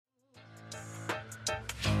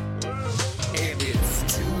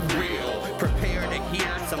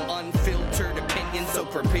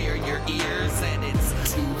prepare your ears, and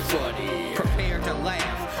it's too funny. Prepare to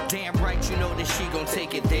laugh. Damn right you know that she gon'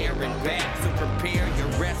 take it there and back. So prepare your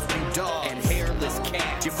rescue dog and hairless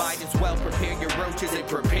cat. You might as well prepare your roaches and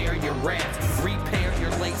prepare your rats. Repair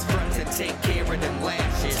your lace fronts and take care of them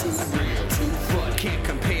lashes. Too real, too funny. Can't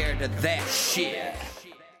compare to that shit.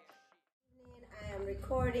 I am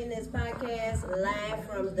recording this podcast live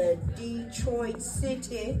from the Detroit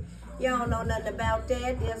City. Y'all know nothing about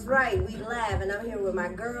that. That's right, we live, and I'm here with my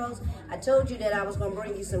girls. I told you that I was going to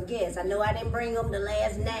bring you some guests. I know I didn't bring them the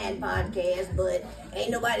last 9 podcasts, but ain't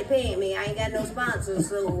nobody paying me. I ain't got no sponsors,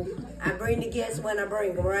 so I bring the guests when I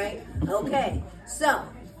bring them, right? Okay, so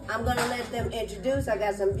I'm going to let them introduce. I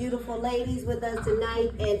got some beautiful ladies with us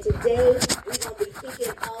tonight, and today we're going to be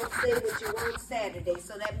kicking off Say What You Want Saturday.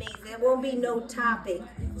 So that means there won't be no topic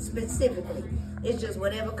specifically. It's just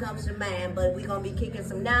whatever comes to mind, but we're going to be kicking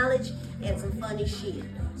some knowledge and some funny shit.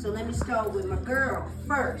 So let me start with my girl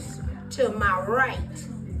first, to my right.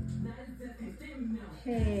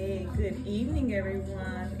 Hey, good evening,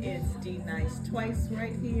 everyone. It's D Nice Twice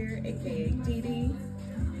right here, aka Dee.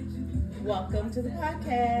 Welcome to the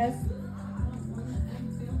podcast.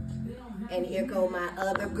 And here go my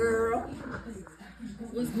other girl.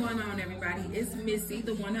 What's going on, everybody? It's Missy,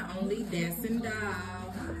 the one and only dancing doll.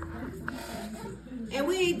 And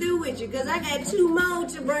we ain't through with you, because I got 2 more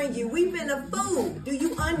to bring you. We finna fool. Do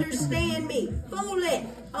you understand me? Fool it.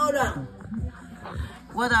 Hold on.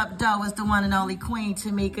 What up, though? It's the one and only Queen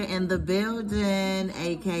Tamika in the building,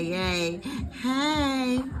 aka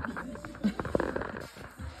Hey.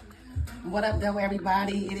 What up, though,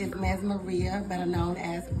 everybody? It is Ms. Maria, better known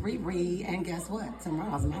as Riri. And guess what?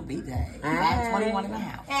 Tomorrow's my B-Day. I'm 21 and a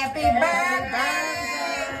half. Happy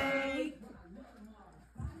birthday.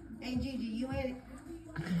 Hey, Gigi, you in it?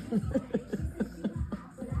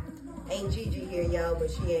 Ain't Gigi here, y'all,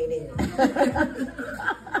 but she ain't in it.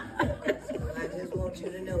 So I just want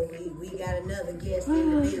you to know we got another guest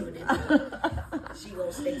in the building. She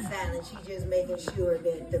gonna stay silent. She just making sure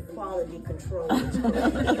that the quality control is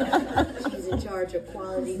correct. She's in charge of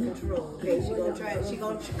quality control. Okay, she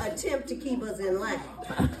gonna attempt to keep us in line.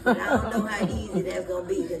 But I don't know how easy that's gonna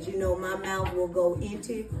be, because you know my mouth will go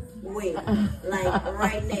into where, like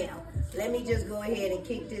right now. Let me just go ahead and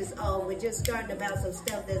kick this off. We're just starting about some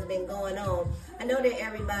stuff that's been going on. I know that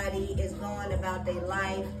everybody is going about their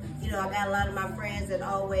life. You know, I got a lot of my friends that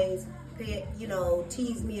always,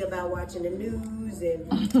 tease me about watching the news and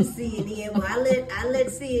CNN. Well, I let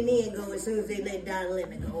CNN go as soon as they let Don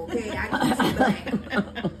Lemon go, okay?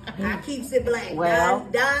 I keeps it black. Well.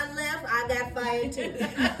 Don left, I got fired too.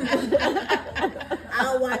 I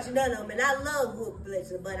don't watch none of them, and I love Wolf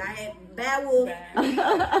Blitzer, but I had Bad Wolf.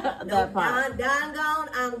 No, Don gone,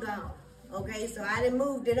 I'm gone. Okay, so I done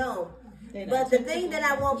moved it on. But the thing that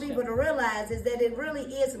I want people to realize is that it really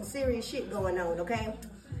is some serious shit going on, okay?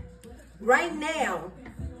 Right now,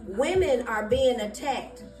 women are being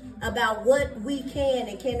attacked about what we can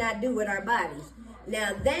and cannot do with our bodies.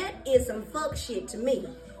 Now, that is some fuck shit to me.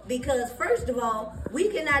 Because, first of all, we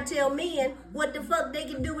cannot tell men what the fuck they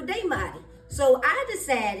can do with their body. So I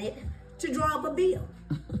decided to draw up a bill.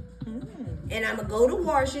 And I'm going to go to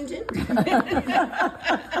Washington.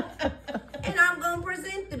 And I'm going to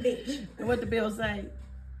present the bitch. What the bill say?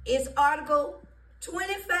 It's Article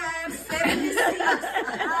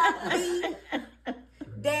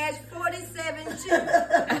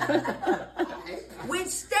 2576-47-2, which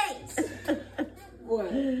states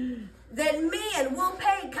that men will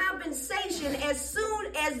pay compensation as soon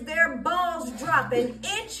as their balls drop an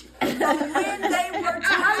inch from when they were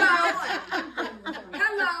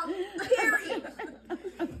Hello, period.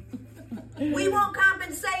 We want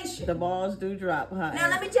compensation. The balls do drop, huh? Now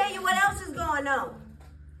let me tell you what else is going on.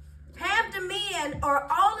 Half the men, or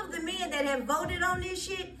all of the men that have voted on this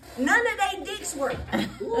shit, none of their dicks work.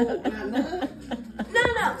 None of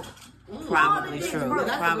them. Probably true.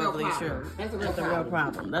 Probably true. That's a real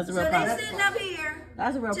problem. That's a real problem. So they sitting up here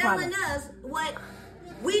That's a real telling problem. us what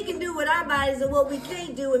we can do with our bodies and what we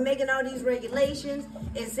can't do, and making all these regulations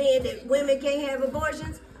and saying that women can't have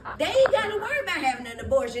abortions. They ain't got to worry about having an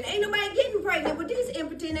abortion. Ain't nobody getting pregnant with these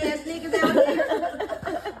impotent ass niggas out here.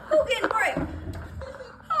 Who getting pregnant?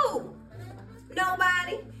 Who?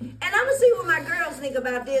 Nobody. And I'm going to see what my girls think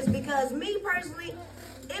about this, because me personally,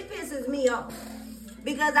 it pisses me off.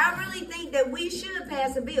 Because I really think that we should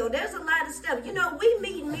pass a bill. There's a lot of stuff. You know, we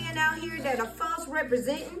meet men out here that are false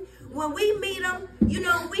representing. When we meet them, you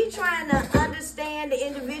know, we trying to understand the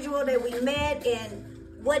individual that we met and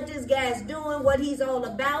what this guy's doing, what he's all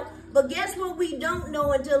about. But guess what we don't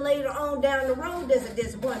know until later on down the road there's a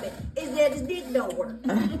disappointment, is that his dick don't work.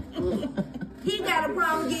 He got a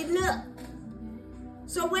problem getting up.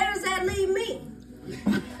 So where does that leave me?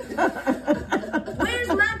 Where's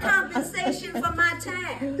my compensation for my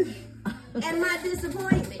time and my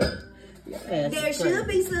disappointment? There should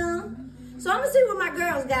be some. So I'm gonna see what my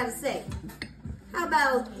girls gotta say. How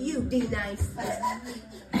about you, D-Nice?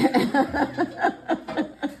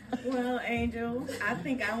 Well, Angel, I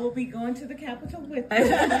think I will be going to the Capitol with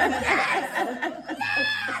you.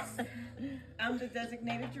 I'm the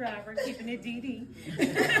designated driver, keeping it DD.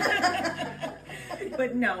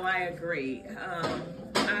 But no, I agree.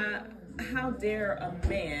 How dare a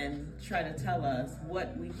man try to tell us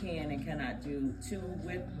what we can and cannot do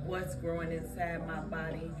with what's growing inside my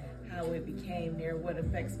body, how it became there, what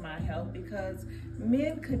affects my health, because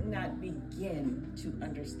men could not begin to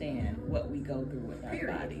understand what we go through with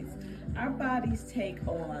our bodies. Our bodies take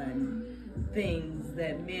on things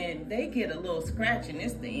that men, they get a little scratch and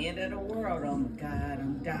it's the end of the world. Oh my God,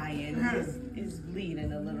 I'm dying. It's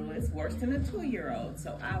bleeding a little. It's worse than a 2-year-old.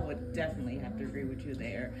 So I would definitely have to agree with you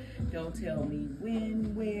there. Don't tell me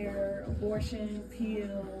when, where, abortion,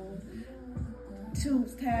 pill,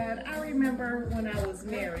 tubes tied. I remember when I was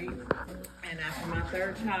married and after my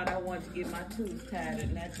 3rd child, I wanted to get my tubes tied,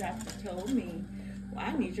 and that doctor told me, well,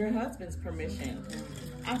 I need your husband's permission.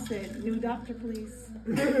 I said, new doctor, please.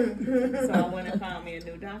 So I went and found me a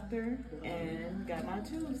new doctor and got my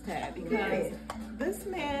tubes tied, because this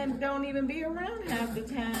man don't even be around half the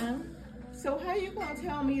time. So how you gonna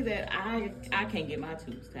tell me that I can't get my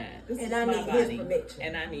tubes tied? This And is I my need body, his permission.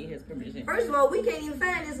 and I need his permission. First of all, we can't even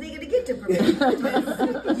find this nigga to get the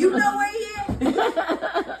permission. You know where he at?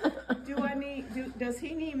 Does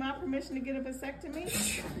he need my permission to get a vasectomy?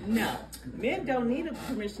 No. Men don't need a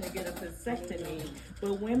permission to get a vasectomy,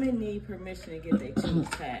 but women need permission to get their tubes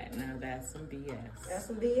tied. Now that's some BS. That's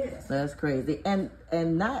some BS. That's crazy. And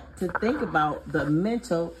not to think about the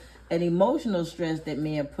mental and emotional stress that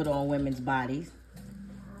men put on women's bodies.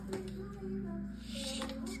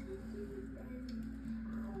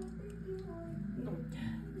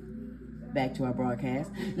 Back to our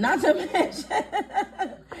broadcast. Not to mention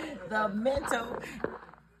the mental.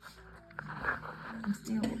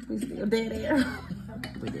 We still dead air.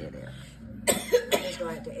 We dead air. I'm going to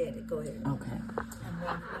have to edit. Go ahead. Okay.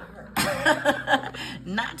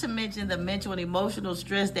 Not to mention the mental and emotional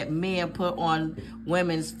stress that men put on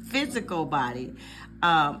women's physical body.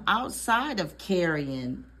 Outside of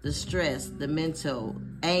carrying the stress, the mental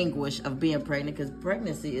anguish of being pregnant, because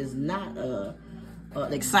pregnancy is not an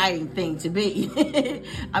exciting thing to be.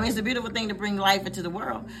 I mean, it's a beautiful thing to bring life into the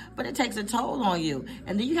world, but it takes a toll on you.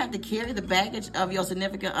 And then you have to carry the baggage of your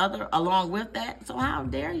significant other along with that. So how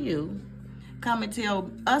dare you come and tell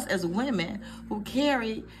us as women who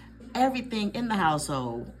carry everything in the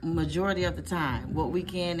household, majority of the time, what we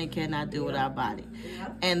can and cannot do with our body.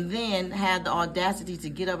 And then have the audacity to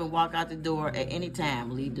get up and walk out the door at any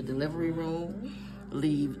time, leave the delivery room,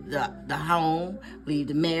 leave the home, leave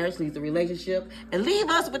the marriage, leave the relationship, and leave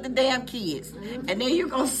us with the damn kids. And then you're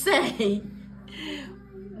going to say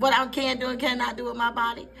what I can do and cannot do with my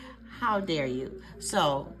body? How dare you?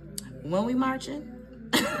 So, when we marching?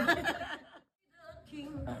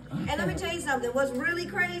 And let me tell you something. What's really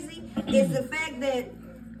crazy is the fact that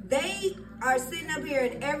they are sitting up here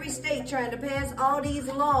in every state trying to pass all these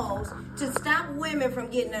laws to stop women from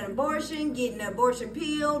getting an abortion, getting an abortion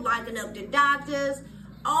pill, locking up the doctors,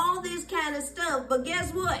 all this kind of stuff. But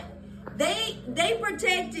guess what? They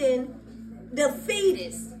protecting the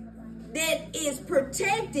fetus that is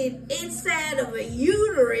protected inside of a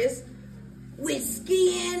uterus with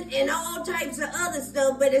skin and all types of other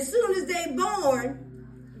stuff. But as soon as they born,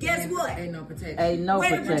 guess what? Ain't no protection. Ain't no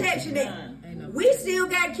Where protection. the protection at? We still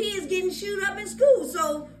got kids getting shoot up in school.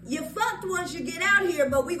 So you fucked once you get out here,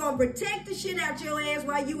 but we gonna protect the shit out your ass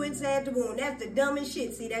while you inside the womb. That's the dumbest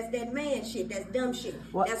shit. See, that's that man shit. That's dumb shit.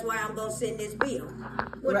 Well, that's why I'm gonna send this bill.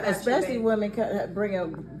 What Right, about especially you, women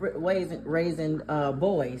raising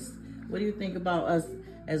boys. What do you think about us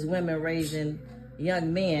as women raising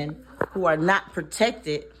young men who are not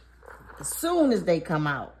protected as soon as they come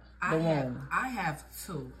out the womb? I have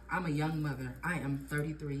two. I'm a young mother. I am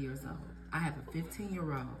 33 years old. I have a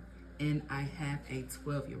 15-year-old and I have a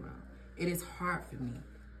 12-year-old. It is hard for me,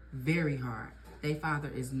 very hard. Their father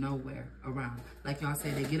is nowhere around. Like y'all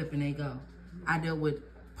said, they get up and they go. I dealt with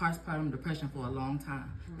postpartum depression for a long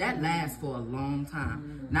time. That lasts for a long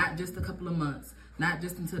time, not just a couple of months, not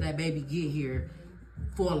just until that baby get here,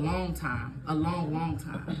 for a long time, a long, long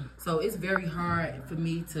time. So it's very hard for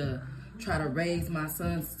me to try to raise my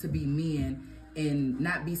sons to be men and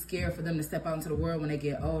not be scared for them to step out into the world when they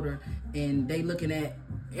get older and they looking at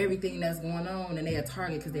everything that's going on and they a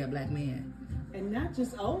target because they're a black man. And not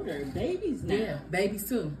just older, babies now. Yeah, babies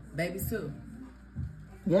too.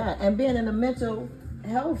 Yeah, and being in the mental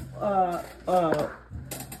health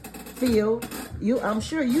field, I'm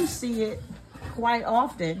sure you see it quite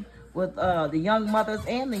often with the young mothers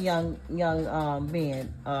and the young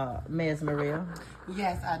men, Ms. Maria.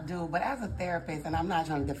 Yes, I do. But as a therapist, and I'm not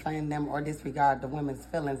trying to defend them or disregard the women's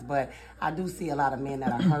feelings, but I do see a lot of men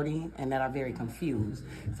that are hurting and that are very confused.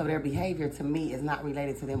 So their behavior to me is not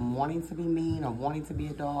related to them wanting to be mean or wanting to be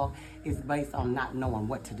a dog. It's based on not knowing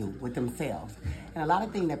what to do with themselves. And a lot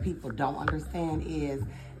of things that people don't understand is,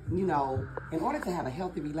 you know, in order to have a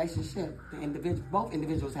healthy relationship, both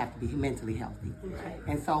individuals have to be mentally healthy. Right.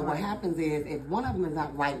 And so what happens is, if one of them is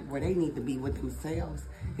not right where they need to be with themselves,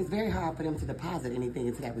 it's very hard for them to deposit anything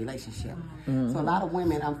into that relationship. Mm-hmm. So a lot of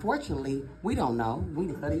women, unfortunately, we don't know. We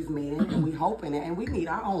love these men, and we hoping it, and we need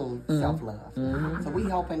our own self-love. Mm-hmm. So we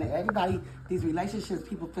hoping that everybody, these relationships,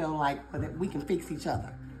 people feel like that we can fix each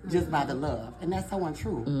other just by the love. And that's so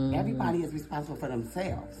untrue. Mm-hmm. Everybody is responsible for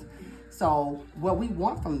themselves. So what we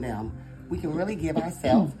want from them, we can really give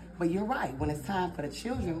ourselves. But you're right. When it's time for the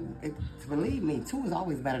children, believe me, 2 is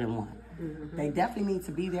always better than 1. Mm-hmm. They definitely need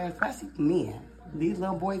to be there, especially men. These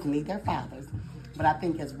little boys need their fathers. But I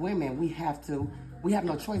think as women, we have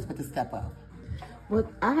no choice but to step up.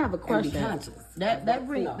 Well, I have a question. And be conscious.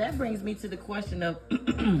 That brings me to the question of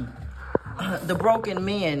the broken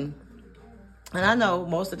men. And I know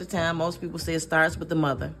most of the time, most people say it starts with the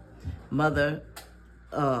mother.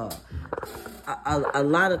 A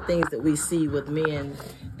lot of things that we see with men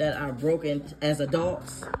that are broken as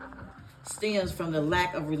adults stems from the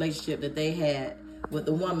lack of relationship that they had with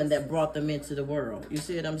the woman that brought them into the world. You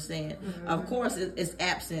see what I'm saying? Mm-hmm. Of course, it's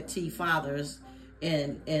absentee fathers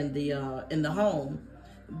in the home,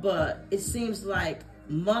 but it seems like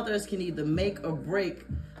mothers can either make or break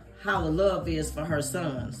how the love is for her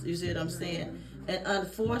sons. You see what I'm saying? And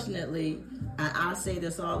unfortunately, I say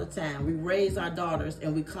this all the time, we raise our daughters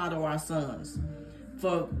and we coddle our sons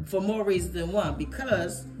for more reasons than one,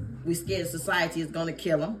 because we scared society is going to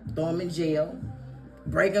kill them, throw them in jail,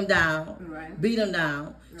 break them down, right, beat them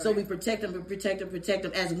down. Right. So we protect them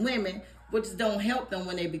as women, which don't help them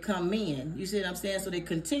when they become men. You see what I'm saying? So they're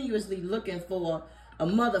continuously looking for a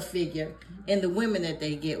mother figure in the women that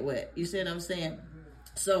they get with. You see what I'm saying?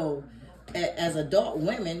 So as adult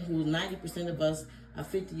women, who 90% of us are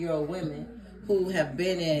 50-year-old women who have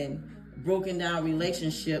been in broken down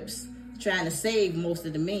relationships trying to save most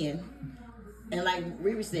of the men. And like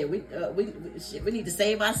Riri said, we need to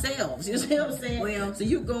save ourselves. You see what I'm saying? Well, so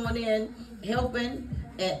you going in, helping,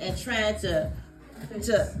 and trying to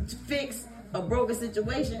fix a broken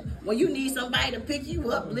situation when you need somebody to pick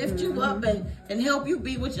you up, lift you up, and help you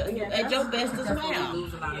be with at your best as well. We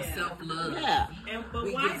lose a lot of self-love. Yeah.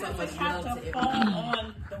 But why does it have to fall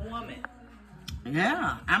on the woman?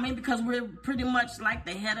 Yeah, I mean, because we're pretty much like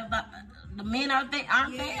the head of the men aren't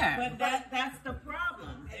there. But that's the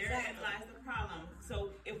problem. Therein lies the problem.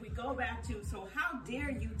 So if we go back to, so how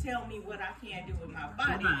dare you tell me what I can do with my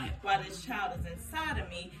body while this child is inside of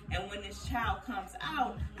me, and when this child comes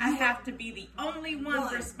out, I have to be the only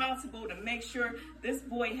one responsible to make sure this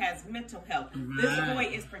boy has mental health. Right. This boy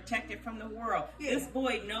is protected from the world. Yeah. This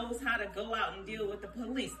boy knows how to go out and deal with the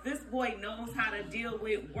police. This boy knows how to deal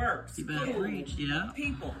with work, school,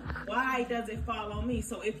 people. Why does it fall on me?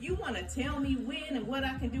 So if you want to tell me when and what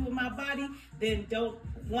I can do with my body, then don't,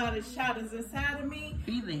 while the child is inside of me,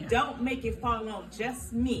 be there. Don't make it fall on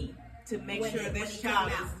just me to make sure this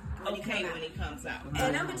child is okay when he comes out.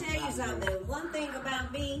 And I'm going to tell you something. One thing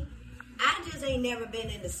about me, I just ain't never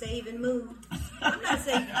been in the saving mood. I'm not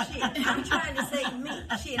saving shit. I'm trying to save me.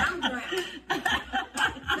 Shit, I'm drowning. Now,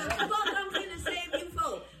 what the fuck I'm finna save you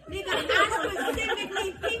for? Nigga, I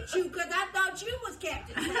specifically picked you because I thought you was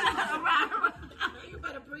Captain. You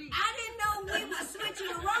better breathe. I didn't know we were switching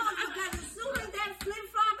the roles because as soon as that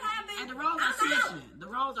flip-flop happened, and the roles are switching. The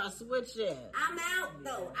roles are switching. I'm out,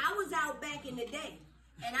 though. I was out back in the day.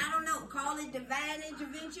 And I don't know, call it divine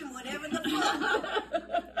intervention, whatever the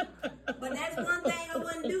fuck. But that's one thing I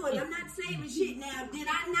wasn't doing. I'm not saving shit now. Did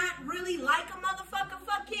I not really like a motherfucker?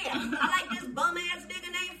 Fuck yeah. I like this bum-ass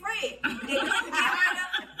nigga named Fred. They couldn't get rid of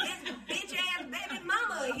this bitch-ass baby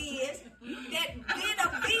mama of his that did a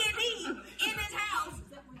B&E in his house.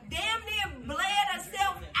 Damn near bled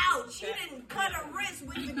herself out. She didn't cut her wrist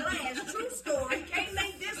with the glass. True story. Can't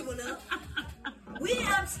make this one up. We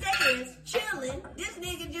upstairs chilling. This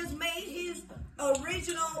nigga just made his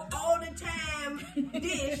original all-the-time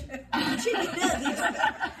dish, chicken nuggets.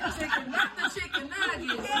 Not the chicken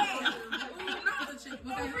nuggets. Yeah. Not the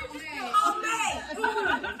chicken. Homemade.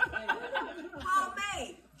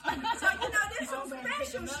 So, this some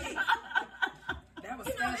special shit.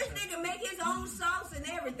 This nigga make his own sauce and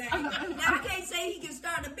everything. Now, I can't say he can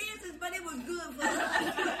start a business, but it was good for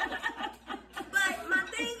him. But my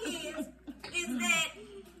thing is that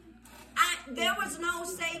there was no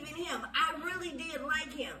saving him. I really did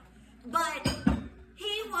like him, but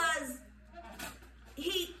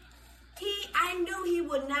I knew he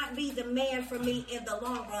would not be the man for me in the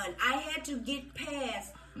long run. I had to get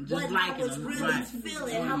past what I was really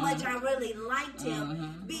feeling, how much I really liked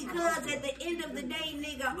him, because at the end of the day,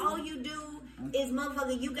 nigga, all you do is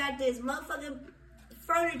motherfucker, you got this motherfucking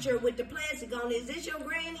furniture with the plastic on it. Is this your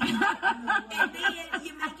granny? And then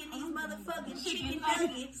you're making these motherfucking chicken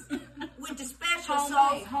nuggets with the special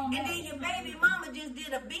sauce. And then your baby mama just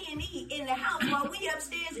did a B&E in the house while we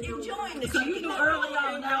upstairs enjoying the chicken. You knew early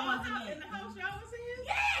on that wasn't it. In the house y'all was in?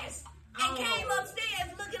 Yes! And came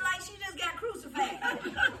upstairs looking like she just got crucified.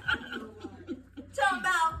 Talking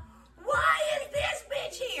about, why is this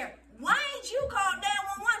bitch here? Why ain't you called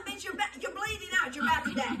 911, bitch? You're bleeding out. You're about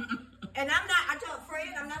to die. And I told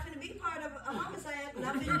Fred, I'm not going to be part of a homicide. I'm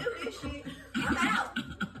not going to do this shit. I'm out.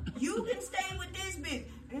 You can stay with this bitch.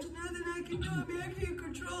 There's nothing I can do. I mean, I can't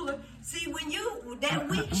control her. See, when that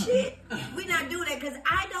weak shit, we not do that because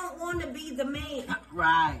I don't want to be the man.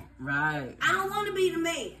 Right. I don't want to be the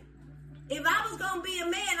man. If I was going to be a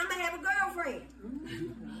man, I'm going to have a girlfriend.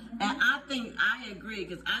 And I agree,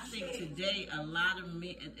 because I think today a lot of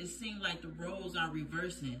men, it seems like the roles are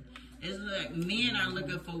reversing. It's like men are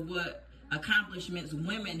looking for what accomplishments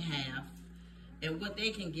women have and what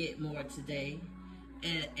they can get more today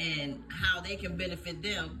and how they can benefit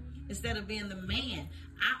them instead of being the man.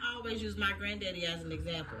 I always use my granddaddy as an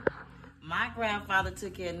example. My grandfather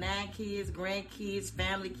took care of 9 kids, grandkids,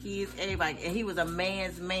 family kids, everybody, and he was a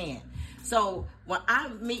man's man. So when I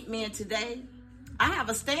meet men today, I have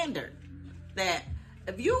a standard that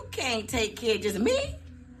if you can't take care of just me,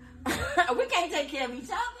 we can't take care of each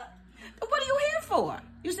other, then what are you here for?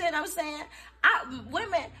 You see what I'm saying?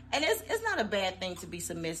 Women, and it's not a bad thing to be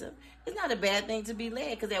submissive. It's not a bad thing to be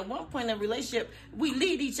led, because at one point in a relationship, we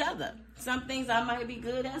lead each other. Some things I might be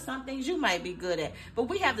good at, some things you might be good at. But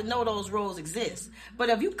we have to know those roles exist. But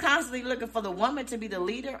if you constantly looking for the woman to be the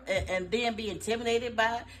leader and then be intimidated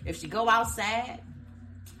by it, if she go outside,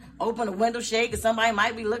 open the window shade, and somebody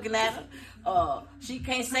might be looking at her, she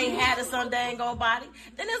can't say hi to some dang old body,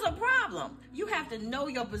 then there's a problem. You have to know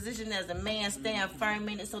your position as a man, stand firm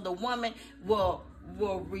in it, so the woman will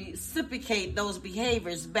reciprocate those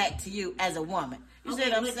behaviors back to you as a woman. You see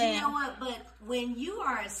what I'm saying? You know what? But when you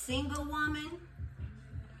are a single woman,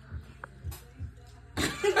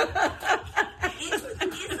 it's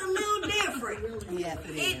a little different. Yes,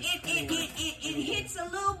 it is. It hits a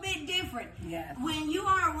little bit different. Yes. When you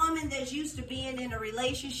are a woman that's used to being in a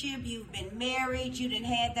relationship, you've been married, you didn't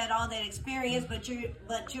have all that experience, but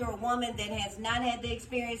you're a woman that has not had the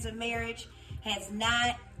experience of marriage, has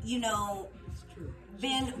not,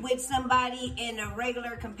 been with somebody in a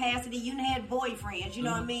regular capacity. You had boyfriends, you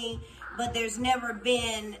know what I mean? But there's never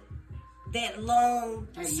been that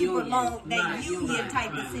union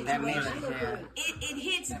type of situation. It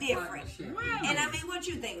hits different. And I mean, what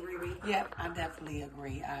you think, Riri? Yep, I definitely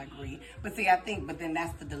agree. I agree. But see, but then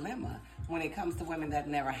that's the dilemma. When it comes to women that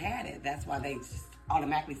never had it, that's why they just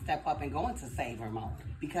automatically step up and go into saver mode.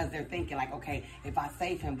 Because they're thinking like, okay, if I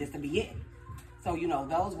save him, this will be it. So,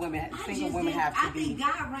 those women, single women have to be... I think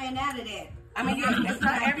God ran out of that. I mean, yeah, it's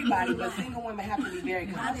not everybody, but single women have to be very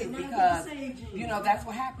conscious because, that's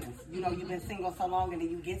what happens. You've been single so long and then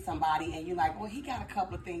you get somebody and you're like, well, he got a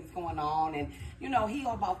couple of things going on and, he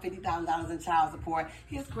owe about $50,000 in child support.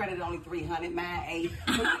 His credit only $300, mine $8.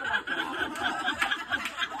 So you work it out.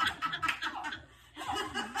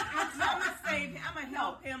 I'm gonna save him. I'm gonna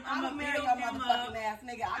help him. I'm gonna marry your motherfucking ass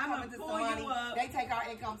nigga. I come into some money. They take our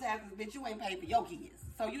income taxes, bitch. You ain't paid for your kids.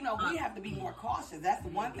 So we have to be more cautious. That's the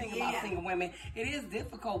one thing about single women. It is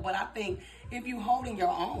difficult, but I think if you holding your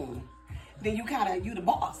own, then you the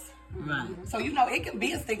boss. Right. So it can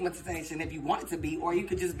be a stigmatization if you want it to be, or you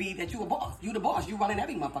could just be that you a boss. You the boss. You running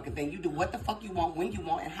every motherfucking thing. You do what the fuck you want, when you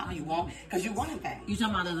want, and how you want, because you running things. You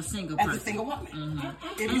talking about as a single person? As a single woman.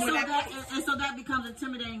 Mm-hmm. So that becomes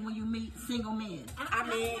intimidating when you meet single men. I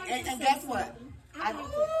mean, and guess what?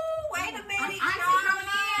 Wait a minute,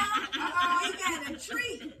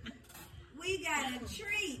 we got a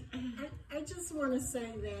treat. I just want to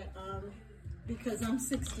say that because I'm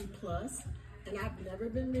 60 plus and I've never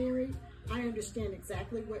been married, I understand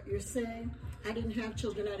exactly what you're saying. I didn't have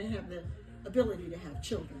children. I didn't have the ability to have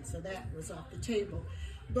children, so that was off the table.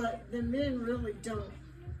 But the men really don't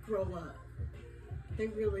grow up. They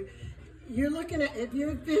really, you're looking at, if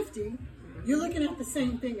you're 50, you're looking at the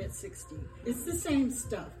same thing at 60. It's the same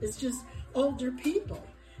stuff. It's just older people.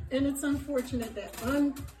 And it's unfortunate that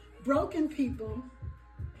broken people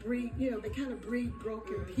breed, they kind of breed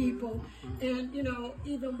broken people. And,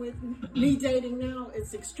 even with me dating now,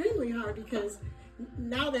 it's extremely hard because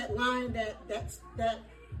now that line, that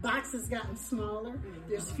box has gotten smaller.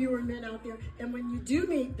 There's fewer men out there. And when you do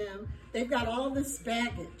meet them, they've got all this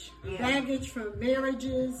baggage. Baggage from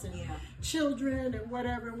marriages and children and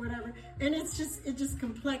whatever. And it just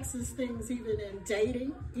complexes things even in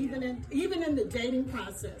dating, even in the dating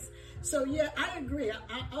process. So yeah, I agree.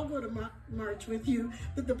 I'll go to March with you.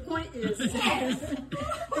 But the point is that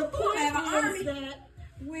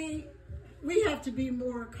we have to be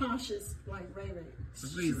more cautious, like Riri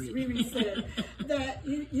said, that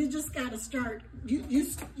you just got to start. You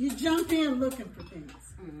jump in looking for things.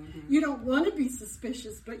 You don't want to be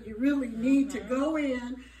suspicious, but you really need to go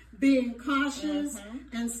in being cautious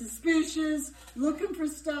and suspicious, looking for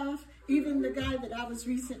stuff. Even the guy that I was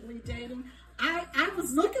recently dating, I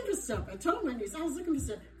was looking for stuff. I told my niece I was looking for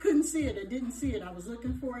stuff. Couldn't see it. I didn't see it. I was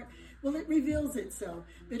looking for it. Well, it reveals itself.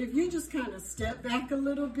 But if you just kind of step back a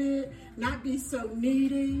little bit, not be so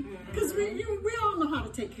needy, because we all know how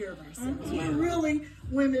to take care of ourselves. We're really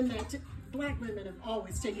women Black women have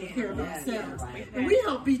always taken care of themselves. And we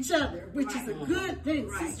help each other, which is a good thing.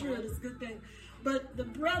 Sisterhood is a good thing. But the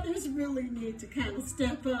brothers really need to kind of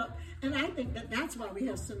step up. And I think that's why we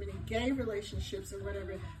have so many gay relationships or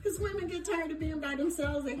whatever. Because women get tired of being by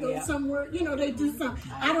themselves. They go somewhere, they do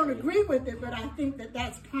something. I don't agree with it, but I think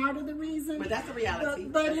that's part of the reason. But that's a reality.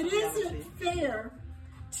 But it isn't fair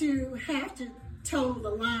to have to toe the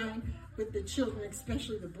line with the children,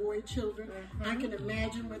 especially the boy children. I can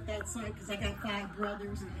imagine what that's like because I got 5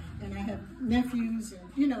 brothers and I have nephews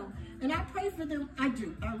and I pray for them. I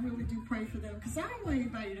do. I really do pray for them because I don't want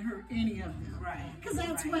anybody to hurt any of them. Right. Because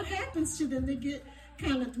that's what happens to them. They get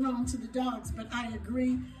kind of thrown to the dogs. But I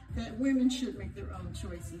agree that women should make their own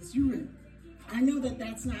choices. I know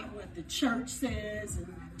that's not what the church says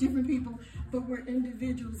and different people, but we're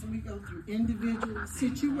individuals and we go through individual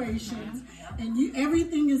situations, and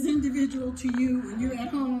everything is individual to you when you're at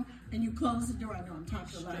home and you close the door. I know I'm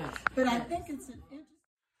talking a lot, but I think it's an interesting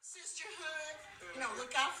sisterhood.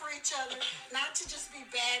 Look out for each other, not to just be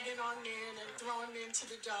bagging on men and throwing men to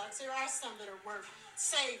the dogs. There are some that are worth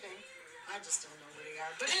saving. I just don't know where they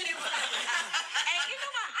are. But anyway. And you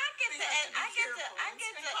know what? I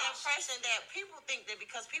get the impression that people think that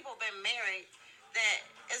because people have been married, that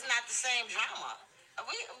it's not the same drama.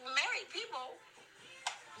 We married people,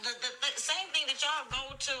 the same thing that y'all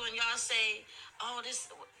go to and y'all say, oh,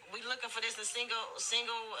 we looking for this and single,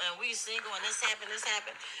 and we single, and this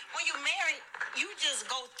happened. When you married, you just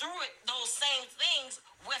go through those same things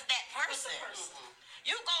with that person.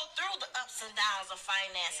 You go through the ups and downs of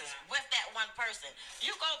finances with that one person.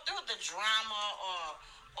 You go through the drama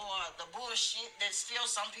or the bullshit that still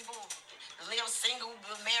some people live single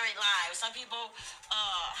married lives. Some people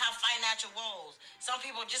have financial woes. Some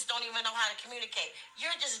people just don't even know how to communicate.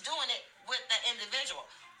 You're just doing it with that individual.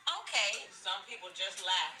 Okay. Some people just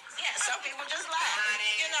laugh. Yeah, some people just laugh.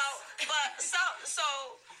 But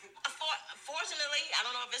fortunately, I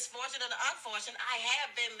don't know if it's fortunate or unfortunate, I have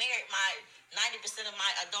been married my 90% of my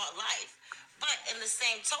adult life. But in the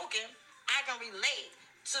same token, I can relate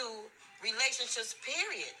to relationships,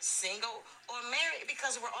 period, single or married,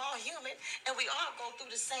 because we're all human and we all go through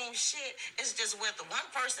the same shit. It's just with one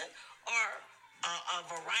person or a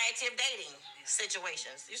variety of dating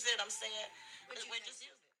situations. You see what I'm saying? We're just using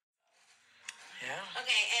it. Yeah.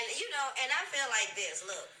 Okay, and I feel like this.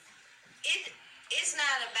 Look, it's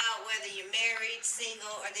not about whether you're married,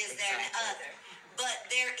 single, or this, that, and the other. But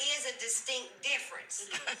there is a distinct difference.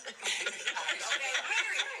 Okay,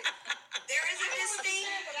 period. There is a distinct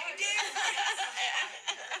difference.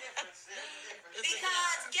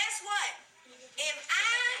 Because guess what? If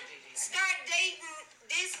I start dating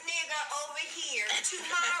this nigga over here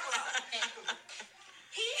tomorrow,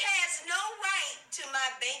 he has no right to my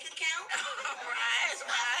bank account. Right.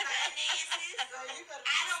 Finances.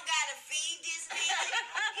 I don't gotta feed this nigga.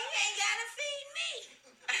 He ain't gotta feed me.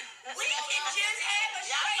 We can just have a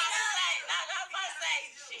straight up.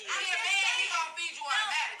 He a man, he gonna feed you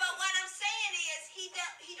automatically. But what I'm saying is he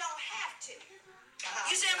don't have to.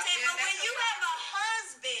 You see what I'm saying? But when you have a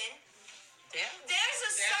husband, there's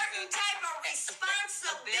a certain type of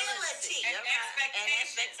responsibility and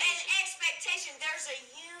expectation. There's a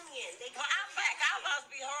union. Well, I'll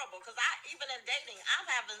always be horrible because even in dating, I'm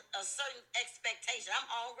having a certain expectation. I'm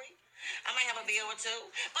hungry. I might have a bill or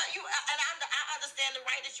two, but I understand the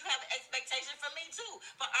right that you have an expectation from me too.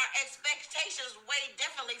 But our expectations weigh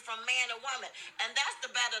differently from man and woman, and that's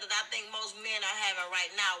the battle that I think most men are having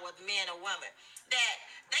right now with men and women. That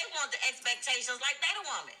they want the expectations like they the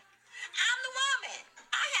woman. I'm the woman.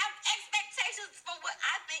 I have expectations for what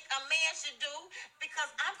I think a man should do because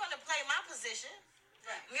I'm going to play my position.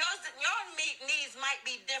 Your needs might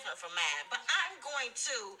be different from mine, but I'm going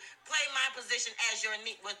to play my position as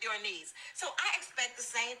with your needs. So I expect the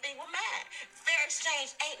same thing with mine. Fair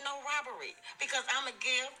exchange ain't no robbery because I'm a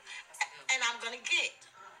give and I'm going to get.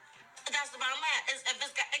 That's the bottom line.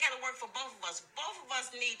 It got to work for both of us. Both of us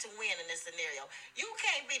need to win in this scenario. You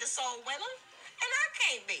can't be the sole winner, and I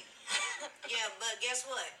can't be. Yeah, but guess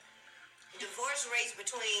what? Divorce rates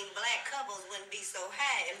between black couples wouldn't be so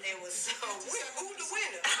high if there was so. Who's the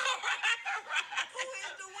winner? Right. Who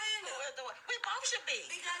is the winner? We both should be.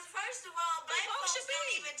 Because first of all, black folks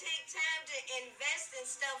don't even take time to invest in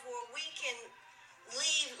stuff where we can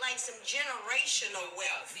leave like some generational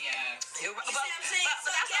wealth. Yeah. You see what I'm saying?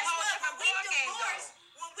 But that's a whole different ballgame, though.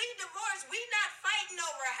 When we divorce, we not fighting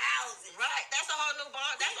over houses. Right. That's a whole new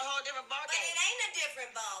ball. That's a whole different ball But game. it ain't a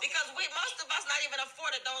different ball. Because most of us not even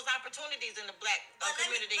afforded those opportunities in the black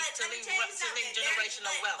community to leave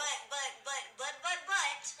generational wealth. But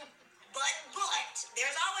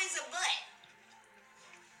there's always a but.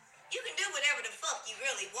 You can do whatever the fuck you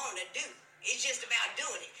really want to do. It's just about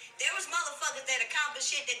doing it. There was motherfuckers that accomplished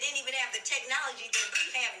shit that didn't even have the technology that we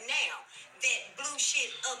have now that blew shit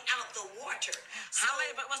up out the water.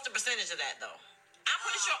 But what's the percentage of that though? I'm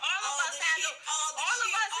pretty sure all of us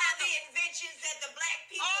have the inventions that the black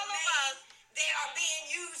people made. They are being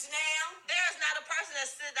used now. There is not a person that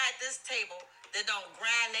sits at this table that don't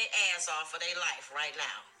grind their ass off for their life right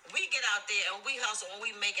now. We get out there and we hustle and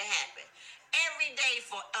we make it happen. Every day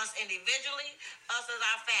for us individually, us as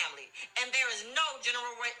our family. And there is no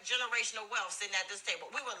generational wealth sitting at this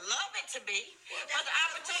table. We would love it to be, but the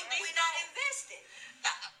opportunities we're not investing.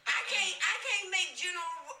 I can't make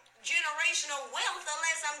generational wealth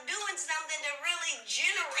unless I'm doing something to really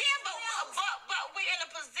generate. Yeah, but we're in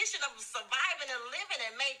a position of surviving and living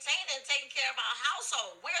and maintaining and taking care of our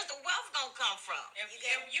household. Where's the wealth gonna come from? If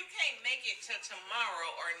you can't make it to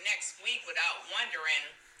tomorrow or next week without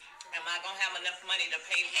wondering, am I going to have enough money to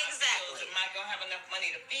pay my bills? Am I going to have enough money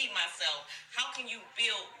to feed myself? How can you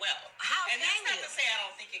build wealth? And that's not to say I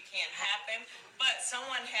don't think it can't happen, but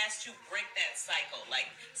someone has to break that cycle. Like,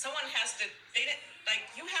 someone has to,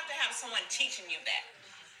 you have to have someone teaching you that.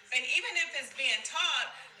 And even if it's being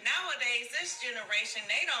taught, nowadays, this generation,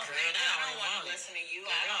 I don't want to listen to you.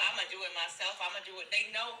 I'm going to do it myself. I'm going to do it. They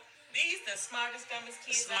know. These the smartest, dumbest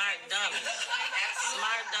kids. Smart dummies.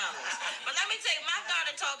 Smart dummies. But let me tell you, my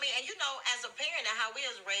daughter told me, and you know, as a parent and how we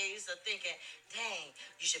was raised, thinking, dang,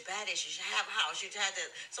 you should buy this, you should have a house, you should have this.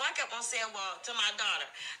 So I kept on saying, well, to my daughter,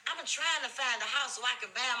 I'm trying to find a house so I can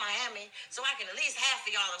buy Miami, so I can at least half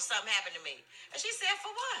of y'all if something happened to me. And she said,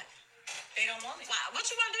 for what? They don't want it. Why? What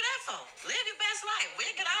you want to do that for? Live your best life. We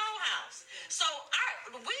get our own house. So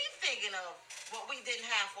we thinking of what we didn't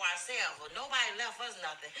have for ourselves. Well, nobody left us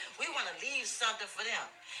nothing. We want to leave something for them.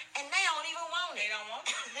 And they don't even want it. They don't want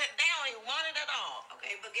it. They don't even want it at all.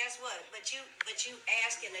 Okay, but guess what? But you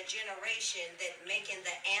asking a generation that making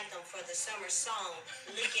the anthem for the summer song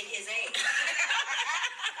licking his ass.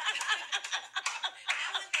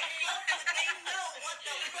 How would they know what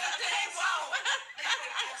the fuck they want?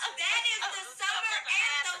 That is the summer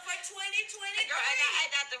anthem for 2023. Girl,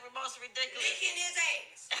 ain't that the most ridiculous? Licking his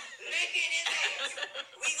ass. Licking his ass.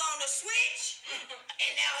 We gonna switch,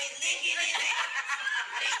 and now he's licking his ass.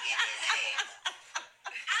 Licking his ass.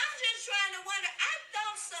 I'm just trying to wonder. I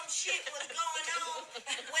thought some shit was going on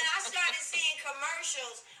when I started seeing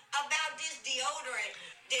commercials about this deodorant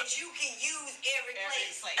that you can use every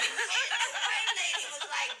place. And the white lady was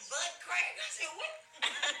like, butt crack. I said, what?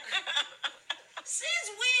 Since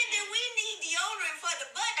when did we need deodorant for the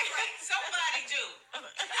butt crack? Somebody do.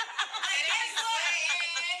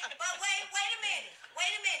 But wait a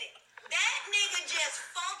minute. That nigga just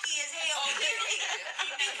funky as hell.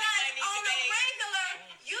 Because on a regular,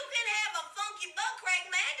 you can have a funky butt crack.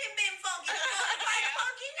 Man, it been funky. Quite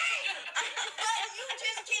funky name. But you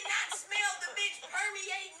just cannot smell the bitch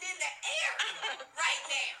permeating in the air right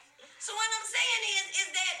now. So what I'm saying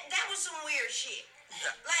is that was some weird shit.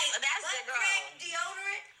 Like that's butt crack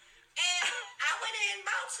deodorant, and I went in and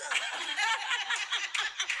bought some.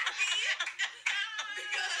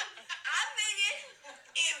 Because I figured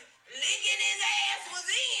if licking his ass was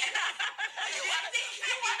in, you want to be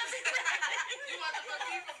prepared. You want to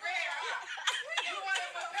be prepared, huh? You want to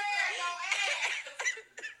prepare your ass.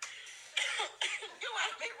 You want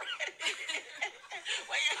to be ready.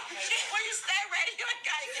 When you stay ready, you ain't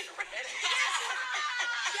got to get ready.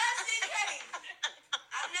 Just in case.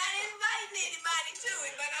 I'm not inviting anybody to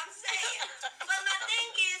it, but I'm saying. But my thing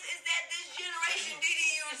is that this generation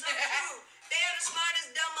didn't use some true. They're the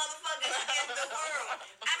smartest dumb motherfuckers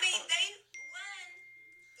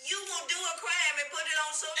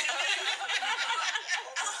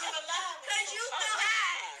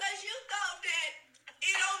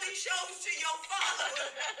to your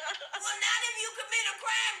followers. Well, not if you commit a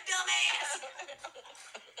crime, dumbass.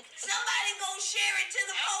 Somebody gonna share it to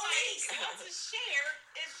the police. Once it's shared,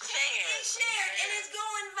 it's It's shared and it's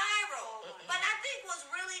going viral. But I think what's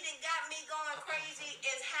really that got me going crazy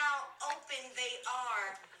is how open they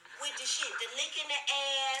are with the shit. The lick in the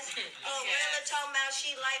ass. Gorilla talking about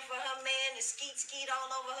she like for her man to skeet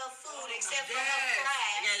all over her food except for her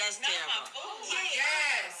fries. Yeah, that's terrible.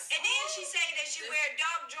 Yes. And then she say that she wear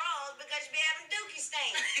dark drawers because she be having dookie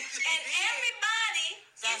stains. And everybody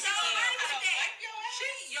is all right with that.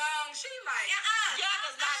 She young. She like young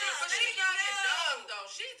is not but she young and dumb though.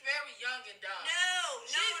 She's very young and dumb.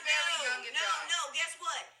 She's very young and dumb. No, guess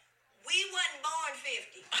what? We wasn't born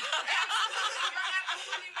 50. You're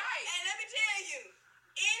absolutely right. And let me tell you,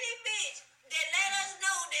 any bitch that let us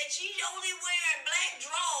know that she's only wearing black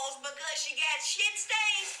drawers because she got shit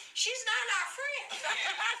stains, she's not our friend.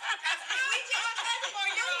 We just cut for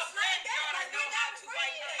you like that, like we're not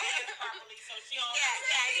friends. properly, so she don't.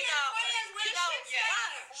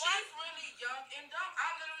 She's really young and dumb.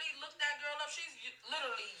 I literally looked that girl up. She's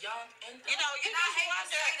literally young and dumb.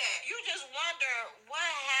 You just wonder what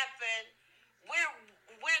happened.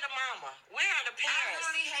 Where the mama? Where are the parents?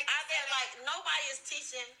 Are there like nobody is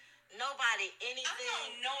teaching nobody anything? I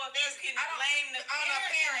don't know if you can blame the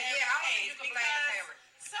parent. Yeah, I don't think you can blame the parent.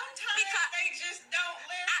 Sometimes they just don't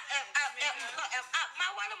listen.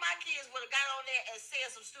 One of my kids would have got on there and said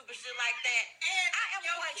some stupid shit like that. And I am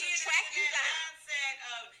going to track you down. Mindset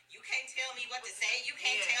of you can't tell me what to say. You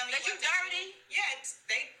can't tell me that you dirty. Yeah,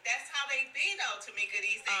 that's how they be though. Tamika,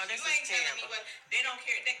 these things. You ain't telling me what they don't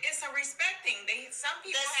care. It's a respecting. Some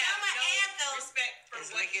people have no respect for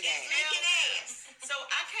what kids ass. So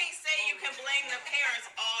I can't say you can blame the parents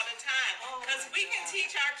all the time because we can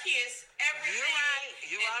teach our kids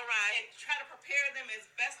everything. You are right. And try to prepare them as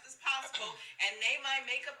best as possible, and they might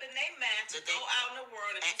make up in their mind to go out in the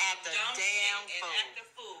world and act a damn fool. And act a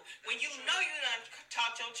fool when you know you done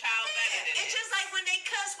taught your child better than that. It's just like when they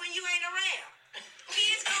cuss when you ain't around.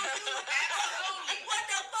 Kids gonna do absolutely what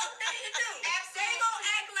the fuck they do. They gonna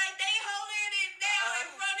act like they holding it down in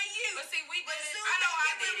front of you. But see, we did it. I know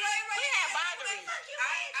I did it. We had boundaries. I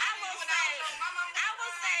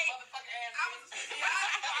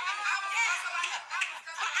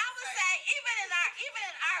would say even in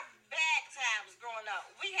our bad times growing up,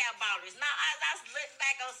 we had boundaries. Now I look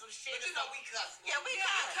back on some shit. But you know we cuss. Yeah, we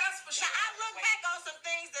cuss for sure. Now I look back on some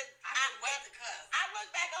things that I look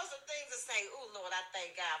back on some things and say, "Oh Lord, I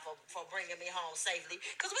thank God for bringing me home safely."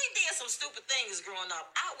 Because we did some stupid things growing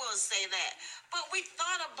up. I will say that, but we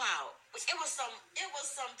thought about it was some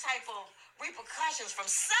type of repercussions from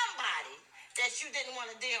somebody that you didn't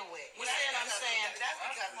want to deal with. You see what I'm saying? That's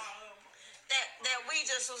because that we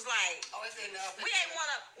just was like, they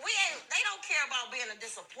don't care about being a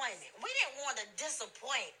disappointment. We didn't want to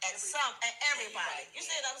disappoint at everybody. You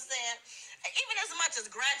see what I'm saying? Even as much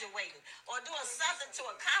as graduating or doing something to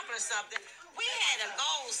accomplish something, we had a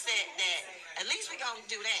goal set that at least we gonna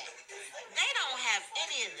do that. They don't have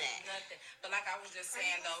any of that. Nothing. But like I was just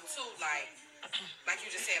saying though too, like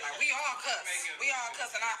you just said, like we all cuss. We all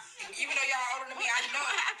cuss, and even though y'all older than me, I know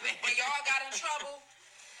when y'all got in trouble.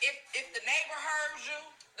 If the neighbor heard you,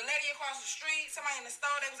 the lady across the street, somebody in the store,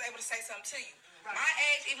 they was able to say something to you. Right. My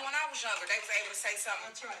age, even when I was younger, they was able to say something.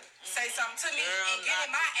 That's right. Say something to me and get in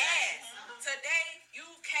my ass. Today, you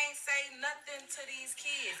can't say nothing to these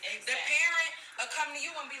kids. Exactly. The parent will come to you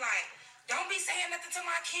and be like, "Don't be saying nothing to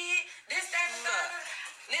my kid. This, that, and that."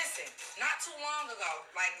 Listen, not too long ago,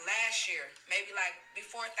 like last year, maybe like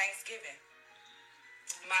before Thanksgiving,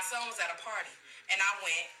 my son was at a party. And I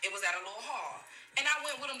went, it was at a little hall. And I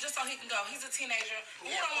went with him just so he can go. He's a teenager.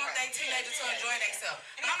 Who don't want their teenager to enjoy themselves?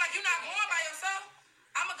 And I'm like, you're not going by yourself?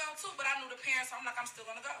 I'm going to go too, but I knew the parents, so I'm like, I'm still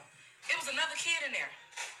going to go. It was another kid in there.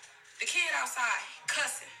 The kid outside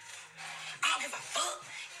cussing. I don't give a fuck.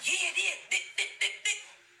 Yeah, this.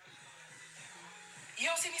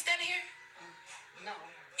 You don't see me standing here? No.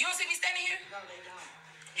 You don't see me standing here? No, they don't.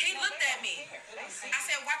 He looked at me. I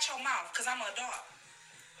said, watch your mouth, because I'm an adult.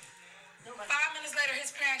 5 minutes later,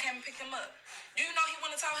 his parent came and picked him up. Do you know he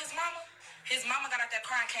went and told his mama? His mama got out that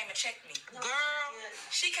car and came and checked me. Girl.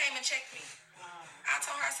 She came and checked me. I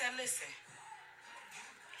told her, I said, listen,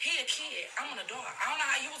 he a kid. I'm an adult. I don't know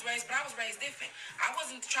how you was raised, but I was raised different. I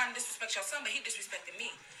wasn't trying to disrespect your son, but he disrespected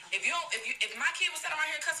me. If my kid was sitting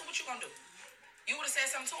around here cussing, what you gonna do? You would have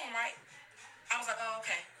said something to him, right? I was like, oh,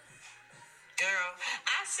 okay. Girl,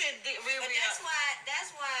 I said real. But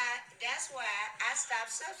that's why I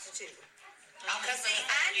stopped substituting. Because see,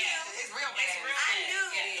 I knew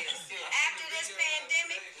after this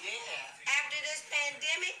pandemic,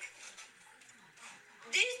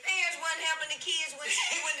 these parents wasn't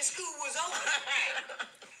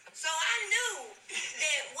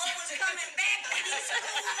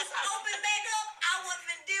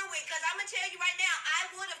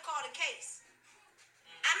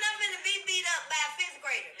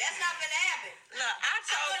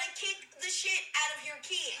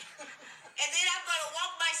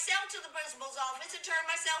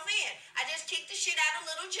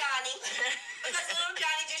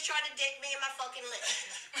my fucking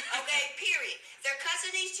list. Okay, period. They're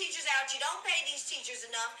cussing these teachers out. You don't pay these teachers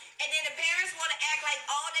enough. And then the parents want to act like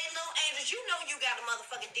all they little angels. You know you got a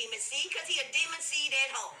motherfucking demon seed because he a demon seed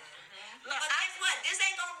at home. But guess what? This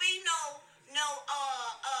ain't gonna be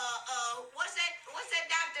what's that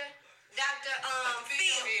doctor? Dr.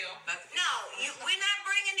 Phil. No, we're not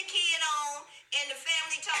bringing the kid on and the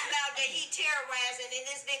family talking about that he terrorizing and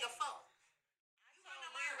this nigga fault.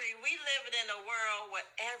 We living in a world where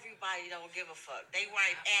everybody don't give a fuck. They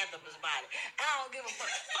write anthems about it. I don't give a fuck.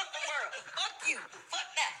 Fuck the world. Fuck you. Fuck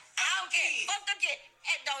that. I don't care. Fuck the kid.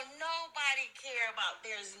 And don't nobody care about.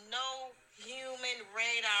 There's no human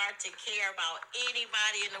radar to care about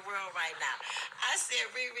anybody in the world right now. I said,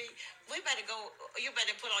 Riri, we better go. You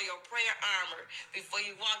better put on your prayer armor before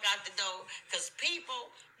you walk out the door, because people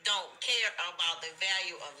don't care about the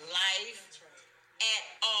value of life at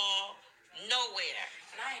all. Nowhere.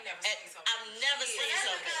 And I ain't never seen something. I've never seen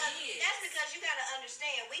something. That's because you gotta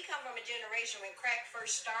understand, we come from a generation when crack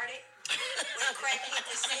first started, when crack hit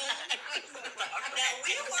the scene. Now,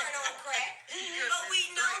 we weren't on crack, but we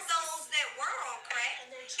know those that were on crack,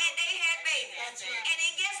 and they had babies. And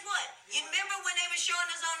then guess what? You remember when they were showing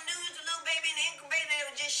us on the news, the little baby in the incubator, they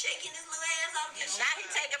were just shaking his little ass off. Now he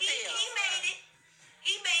take a pill. He made it.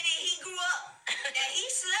 He grew up. Now,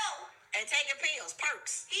 he's slow. And taking pills,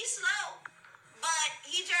 perks. He's slow. But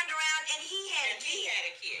he turned around and he had a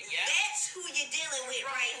kid. Yeah. That's who you're dealing with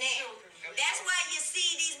right now. That's why you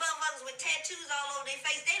see these motherfuckers with tattoos all over their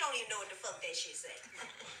face. They don't even know what the fuck that shit say.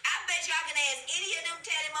 I bet y'all can ask any of them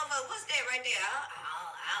tatted motherfuckers, what's that right there?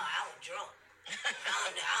 I was drunk. I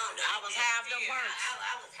don't know. I was half the perks.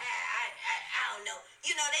 I was high. I don't know.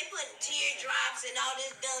 You know, they putting teardrops and all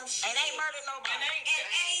this dumb shit. And ain't murdered nobody. And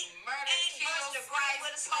ain't Buster Bright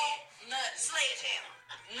with a sledgehammer.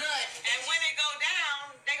 Nuts. And when it go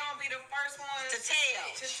down, they gonna be the first ones to tell.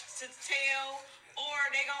 To tell, or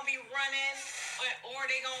they gonna be running, or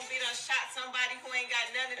they gonna be done shot somebody who ain't got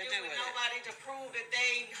nothing to do with nobody to prove that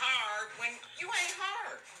they hard when you ain't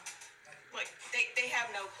hard. Like they have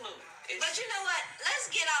no clue. But you know what?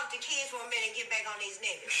 Let's get off the kids for a minute and get back on these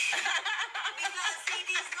niggas. Because see,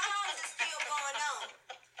 these laws are still going on.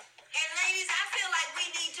 And ladies, I feel like we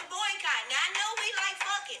need to boycott. Now I know we like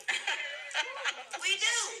fucking. We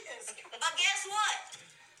do. But guess what?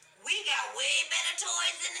 We got way better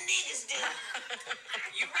toys than the niggas do.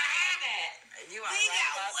 You right that. We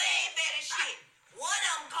got way better shit. One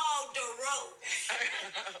of them called the Rose.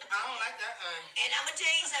 I don't like that thing. And I'm gonna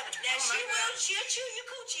tell you something. Now she'll chew your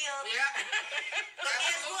coochie up. Yeah. But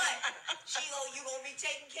guess what? You gonna be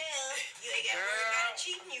taken care of. You ain't gotta worry about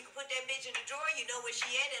cheating. You can put that bitch in the drawer. You know where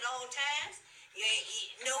she at all times. You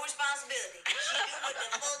ain't no responsibility. She do what the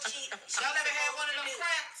fuck she. Y'all ever had one of them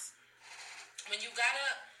cramps when you got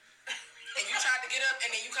up and you tried to get up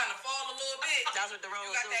and then you kind of fall a little bit? That's what the Rose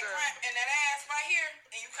do. You got that cramp in that ass right here,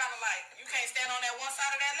 and you kind of like you can't stand on that one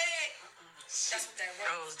side of that leg. That's what that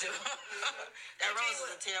Rose do. That Rose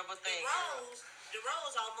is a terrible thing. The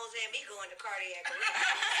Rose almost had me going to cardiac arrest.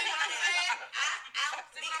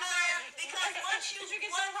 Because once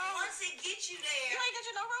it gets you there, you ain't get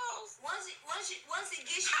you no Rose. Once it gets you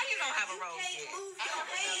how you there, don't have a Rose? You can't move your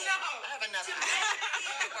hand. I have another. I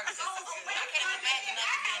can't imagine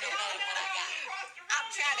nothing being better than what I got.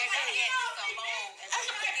 I'm trying to get this alone, and I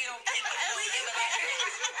still think I'll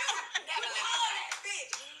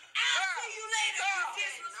see you later, you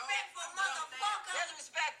disrespectful motherfucker.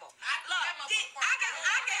 Disrespectful. I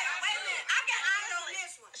got eyes on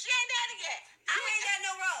this one. She ain't daddy yet. I ain't got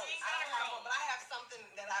no Rose. I don't have one, but I have something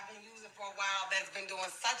that I've been using for a while that's been doing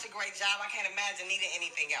such a great job. I can't imagine needing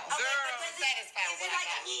anything else. Okay, Girl, but satisfied is with it what like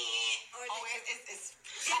I got. or it's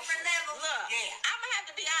different levels? Look, yeah. I'm gonna have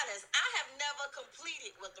to be honest. I have never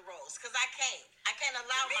completed with the Rose because I can't. I can't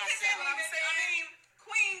allow myself. I mean,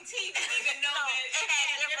 Queen T didn't even know that it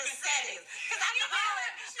had different settings. Because I can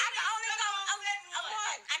only go a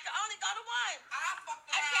one. I can only go to one. I fucked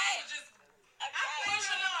around and just pushed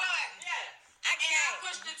it on. Yeah. And I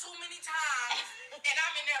pushed it too many times, and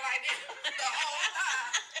I'm in there like this the whole time.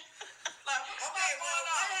 Like, Okay, well,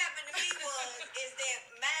 what happened to me is that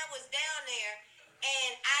mine was down there,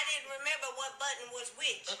 and I didn't remember what button was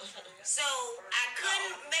which. So I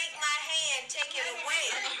couldn't make my hand take it away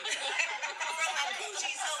from my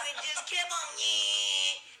coochie, so it just kept on,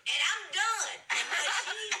 and I'm done.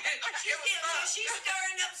 But she's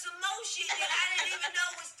stirring up some more shit that I didn't even know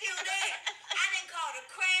was still there. I didn't call it a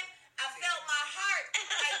cramp. I felt my heart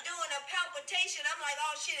like doing a palpitation. palpitation. I'm like,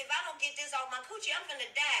 oh shit, if I don't get this off my coochie, I'm gonna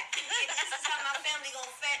die. And this is how my family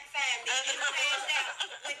gonna find me. Passed out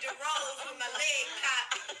with the rose with my leg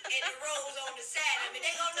cocked and the rose on the side. I mean, they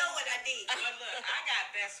gonna know what I did. But look, I got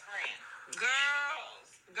best friend. Girl.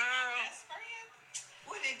 Best friend?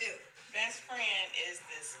 What did it do? Best friend is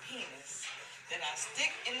this penis that I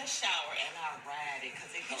stick in the shower and I ride it because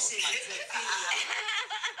it goes like this.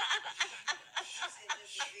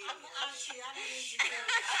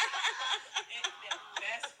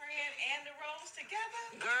 Best friend and the rose together?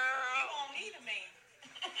 Girl. You won't need a man.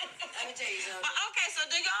 Let me tell you something. But okay, so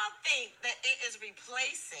do y'all think that it is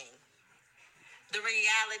replacing the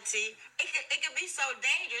reality? It could be so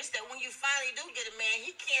dangerous that when you finally do get a man,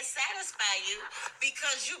 he can't satisfy you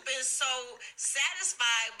because you've been so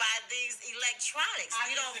satisfied by these electronics.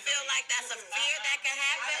 You don't feel like that's a fear that can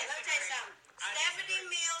happen? Let me tell you something. Stephanie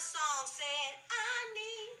Mills' song said, I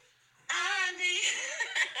need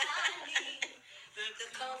the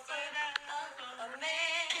comfort of a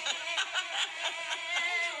man.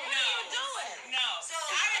 No. So,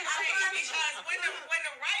 I agree I because when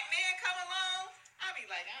the right man come along, I'll be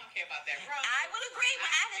like, I don't care about that rose. I would agree,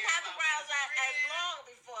 but I didn't have a browse as long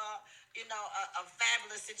before, a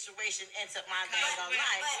fabulous situation entered my daggone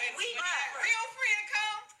life. When that real friend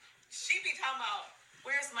come, she be talking about,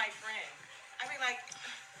 where's my friend? I be like,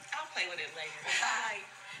 I'll play with it later. I'm like,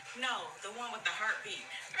 no, the one with the heartbeat.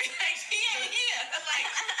 Like, she ain't here. Like,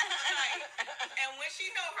 and when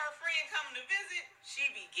she know her friend coming to visit, she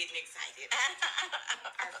be getting excited.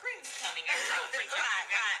 Our friend's coming. Our girlfriend's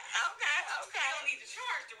coming. Right. Okay. I don't need to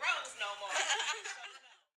charge the rose no more.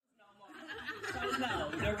 So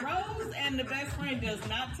no, the rose and the best friend does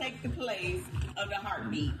not take the place of the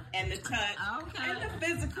heartbeat and the touch and the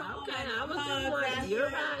physical. I was hug. You're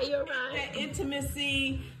right. That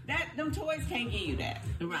intimacy, them toys can't give you that.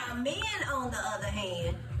 Now, men, on the other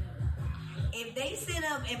hand, if they sit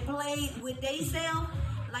up and play with theyself,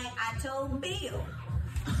 like I told Bill,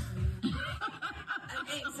 an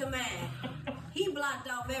ex of mine, he blocked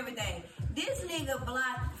off everything. This nigga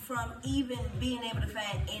blocked from even being able to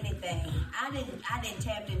find anything. I didn't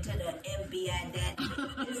tap into the FBI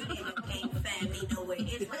database. This nigga can't find me nowhere.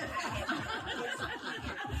 It's like I have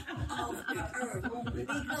off the earth.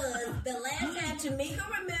 Because the last time Tamika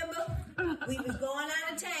remember, we was going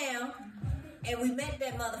out of town and we met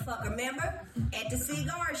that motherfucker, remember? At the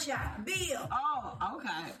cigar shop. Bill. Oh,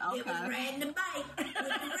 okay. It was riding the bike with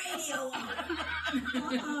the radio on.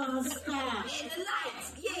 Oh, stop. And the lights.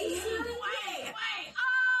 Yeah. Wait.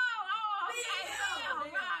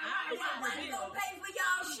 I wasn't gonna pay for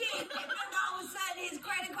y'all shit. And then all of a sudden his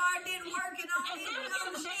credit card didn't work and all this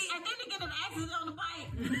dumb shit. And then he get an accident on the bike.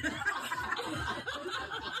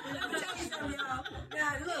 Let me tell you something, y'all.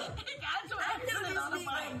 Now look, I knew this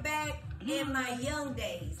nigga back in my young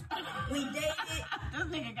days. We dated, This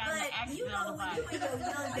nigga got an but accident you on know the when bike. you in your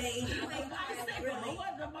young days, you ain't really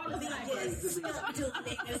be just stuck to a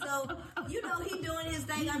nigga. So, he doing his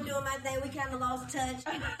thing, I'm doing my thing. We kind of lost touch.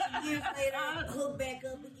 Years later, hooked back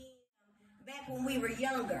up again. Back when we were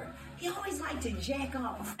younger, he always liked to jack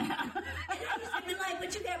off. And I used to be like,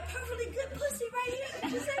 but you got perfectly good pussy right here.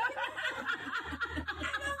 She said,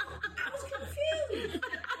 I was confused.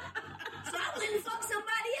 So I wouldn't fuck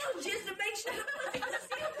somebody else just to make sure the pussy was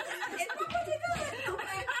still good. Is my pussy good?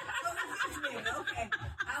 Okay. So what's this nigga? Okay.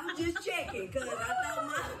 I was just checking because I thought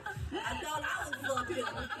I was fucked up.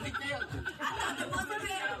 I thought the pussy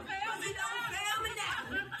don't fail me now.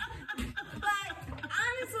 But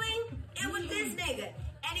honestly, it was this nigga.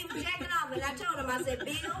 And he was jacking off. And I told him, I said,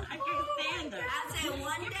 Bill, I can't stand her. I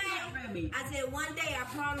said, one day, I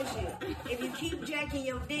promise you, if you keep jacking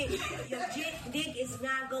your dick is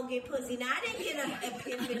not going to get pussy. Now, I didn't get an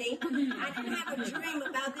epiphany. I didn't have a dream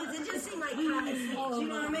about this. It just seemed like common sense. You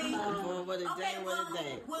know what I mean? Oh, what a day.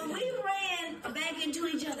 When we ran back into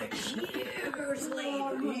each other years later,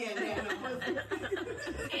 and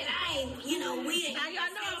I ain't, we ain't. Now,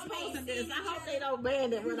 y'all know I'm posting this. I hope they don't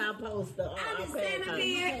ban it when I post it. I just stand up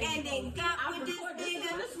here and then got with this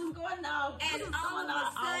nigga. This was going on. And all of a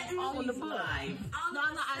sudden, on the live. No,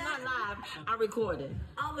 I'm not live. I recorded.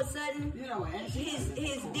 All of a sudden, his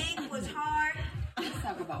dick was hard. Let's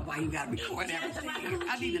talk about why you got to record everything.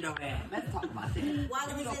 I need to know that. Let's talk about that. While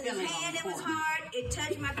it was in his hand, it was hard. It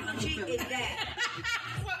touched my coochie. It died.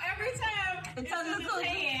 So every time it touched his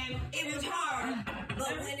hand, it was hard.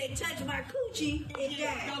 But when it touched my coochie, it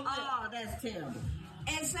died. Oh, that's terrible.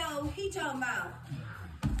 And so he talking about,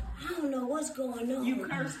 I don't know what's going on. You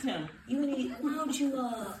cursed him. Why don't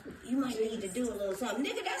you might need to do a little something.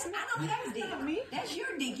 Nigga, I don't have dick. That's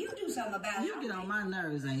your dick. You do something about it. You get on my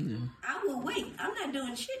nerves, ain't you? I will wait. I'm not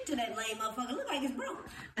doing shit to that lame motherfucker. Look like it's broke.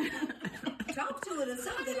 to it or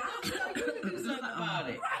something. I don't know. Do something about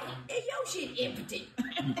it. Right. And your shit impotent.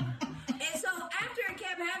 And so after it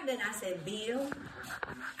kept happening, I said, Bill,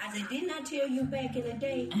 I said, didn't I tell you back in the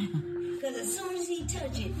day? Because as soon as he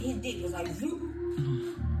touched it, his dick was like, zoop.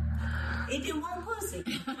 It didn't want pussy. It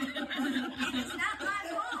is not my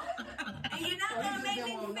fault. And you're not going to make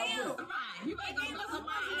me feel. It didn't want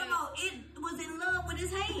pussy no more. It was in love with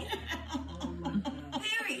his hand.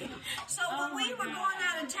 Period. So when we were going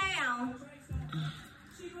out of town,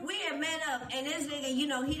 we had met up, and this nigga, you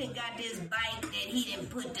know, he done got this bike that he didn't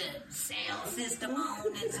put the sound system on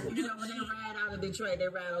and some You know, when they ride out of Detroit, they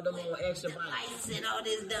ride on them little extra bikes. lights and all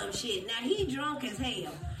this dumb shit. Now, he drunk as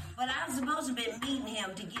hell, but I was supposed to be meeting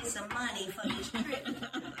him to get some money for this trip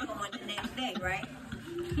going the next day, right?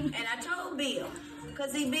 And I told Bill,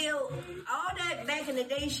 because see, Bill, all that back in the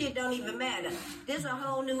day shit don't even matter. This a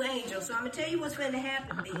whole new angel, so I'm going to tell you what's going to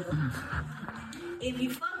happen, Bill. If you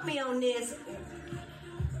fuck me on this,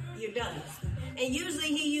 you're done. And usually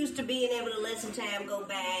he used to being able to let some time go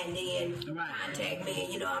by and then contact me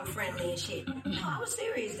and, you know, I'm friendly and shit. No, I was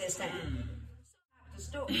serious this time. The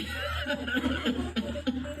story.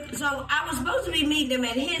 So I was supposed to be meeting him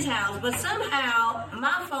at his house, but somehow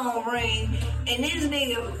my phone rang and this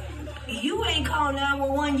nigga, you ain't called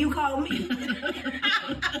 911, you called me.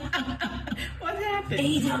 What happened? And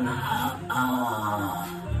he's on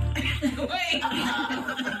Wait.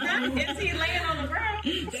 Is he laying on the ground?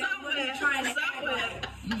 Somewhere trying to act like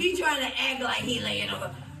he trying to act like he laying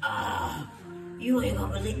over. You ain't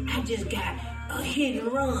gonna believe I just got a hit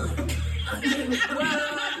and run. A hit and run.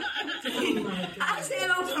 I said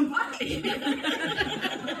on somebody.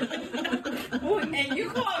 And you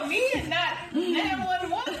called me and not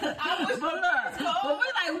 911. I was But look, but we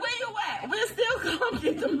like, where you at? We're still gonna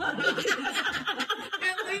get the money.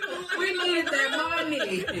 We need that money.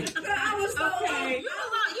 I was so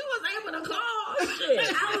You was able to call. Shit.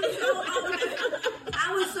 I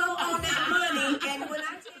was so on that money, and when I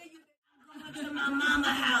tell you that I'm going to my mama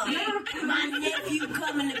house, my nephew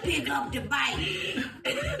coming to pick up the bike.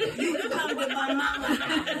 You come to my mama house.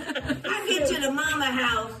 I get to the mama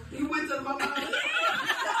house. You went to the mama house?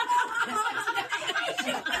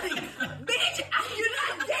 Bitch, you're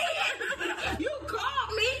not dead. You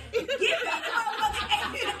called me. Give me the motherfucking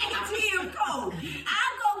ATM code.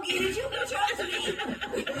 I'll go get it. You can trust me.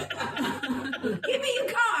 Give me your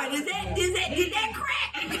card. Did that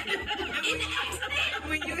crack in the accident?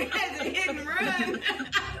 when you had to hit and run.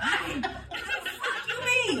 What the fuck you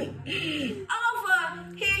mean? Over,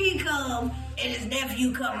 here he come, and his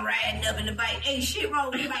nephew come riding up in the bike. Ain't shit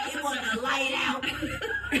wrong with the bike. It wasn't a light out.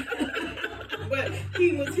 But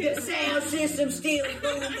he was hit. Sound system still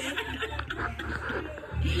booming.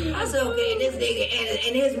 I said, okay, this nigga,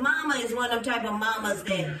 and his mama is one of them type of mamas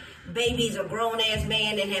that babies a grown-ass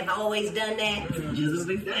man that have always done that. Jesus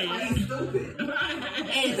be saying. Stupid.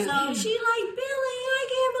 And so she like, Billy, I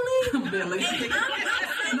can't believe Billy.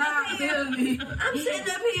 I'm sitting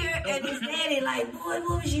up here, and his daddy like, boy,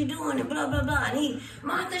 what was you doing? And blah, blah, blah. And he,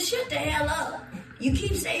 Martha, shut the hell up. You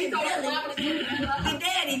keep saying Billy. The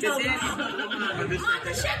daddy told him,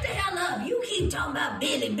 Martha, shut the hell up. You keep talking about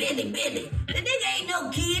Billy, Billy, Billy. The nigga ain't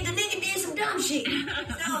no kid. The nigga did some dumb shit.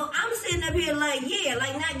 So I'm sitting up here like, yeah,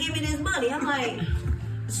 like not giving his money. I'm like,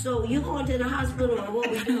 so you going to the hospital or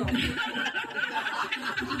what we doing?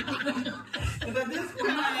 But this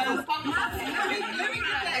one, Let me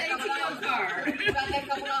get the ATM card.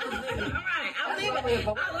 Alright, I'll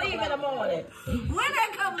leave in the morning. Where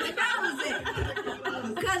that couple of dollars at?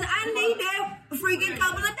 Because I need that freaking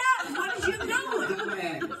couple of dollars. What is you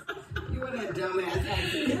doing?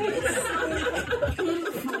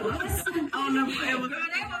 dumbass. You were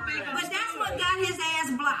that dumbass. But that's what got his ass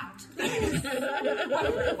blocked.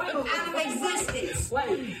 Out of existence.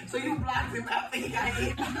 Wait, so you blocked him after he got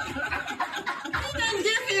hit? He done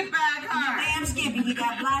get hit by a car. Damn Skippy, he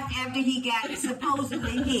got blocked after he got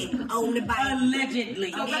supposedly hit on the bike.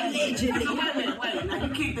 Allegedly. Allegedly. Wait, now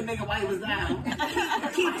you kicked the nigga while he was down.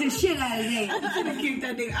 Keep the shit out of there. You kicked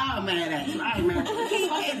that nigga. I'm mad at you. I ain't mad at you.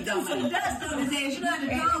 He threw some dust on his ass. You know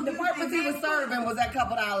And the purpose he was serving was that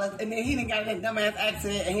couple dollars, and then he didn't got that dumbass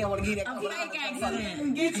accident, and he don't want to give that couple dollars.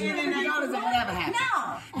 accident. Get you in there, regardless of whatever happened.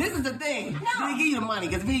 No. This is the thing. He didn't give you the money,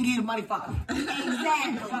 because if he didn't give you the money, fuck him.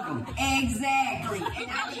 Exactly.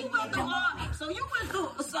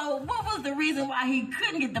 So what was the reason why he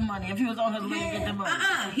couldn't get the money if he was on his way to get the money?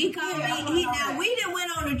 He called me. Now we done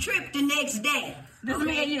went on a trip the next day. This is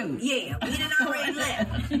me and you. Yeah, we done already left.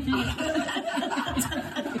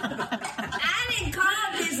 I didn't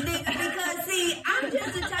call this nigga because see, I'm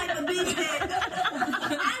just the type of bitch that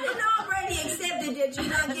I done already accepted that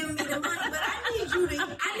you're not giving me the money, but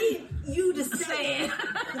I need you to say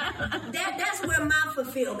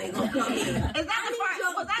fulfillment gonna come in. Was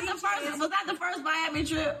that the first Miami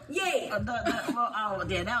trip? Yeah. Oh,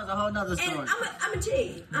 yeah, that was a whole nother story. And I'm gonna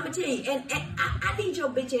tell you. And I need your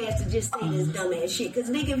bitch ass to just say this dumb ass shit. Cause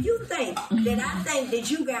nigga, if you think that I think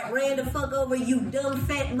that you got ran the fuck over, you dumb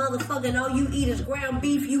fat motherfucker, and all you eat is ground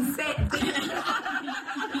beef, you fat bitch.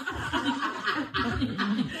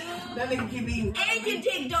 That nigga keep eating. And your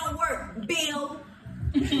dick don't work, Bill.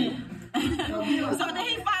 So did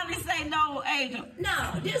he finally say no, Angel?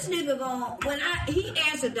 No, this nigga he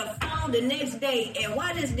answered the phone the next day, and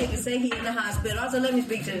why this nigga say he in the hospital? I said, let me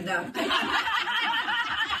speak to the doctor.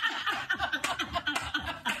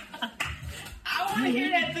 I want to hear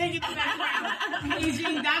that thing in the background.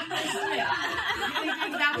 Paging Dr. Smith.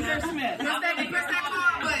 Paging Dr. Smith. Press that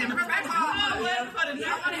call button. Press that call button. For the I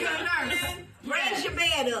want to hear the nurse. Raise your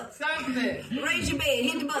bed up. Something. Raise your bed.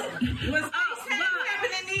 Hit the button. Was FaceTime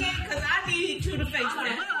happening then? Because I need you to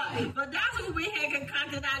FaceTime. But that's what we had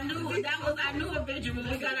concocted. I knew adventure when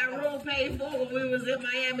we got our room paid for when we was in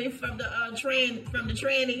Miami from the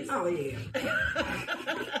trannies. Oh yeah.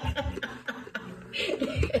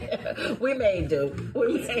 We made do.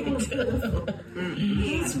 Well, first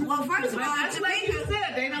of all, Tamika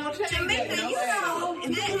said they don't change. Tamika,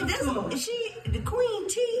 the Queen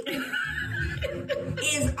T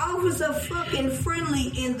is officer fucking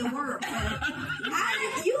friendly in the world.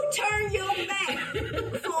 You turn your back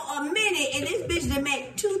for a minute and this bitch done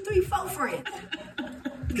met 2, 3, 4 friends.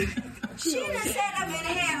 She done sat up and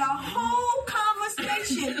had a whole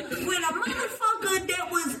conversation with a motherfucker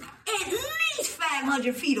that was at least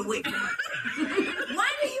 500 feet away. Why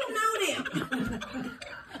do you know them?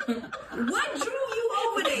 What drew you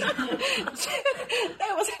over there?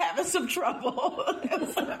 They was having some trouble.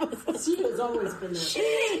 She was always been there. She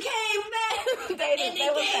came back and they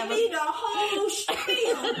gave me the whole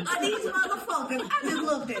spiel of these motherfuckers. I just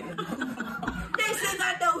looked at them. Next thing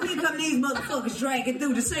I know, here come these motherfuckers dragging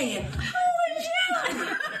through the sand. Who is you?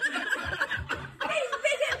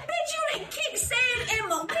 Bitch, you done kick sand in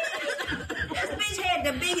my feet. This bitch had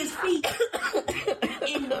the biggest feet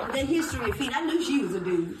in the history of feet. I knew she was a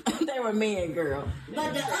dude. They were men, girl.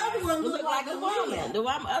 But the other one looked like a woman. The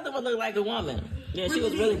other one looked like a woman. Yeah, she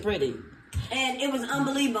was really pretty. And it was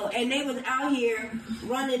unbelievable. And they was out here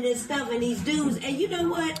running this stuff and these dudes. And you know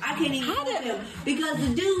what? I can't even tell them. Because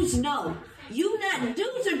the dudes know.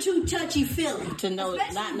 Dudes are too touchy-feely. To know,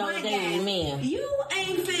 not know that they was men. You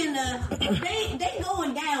ain't finna, they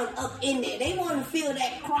going down up in there. They want to feel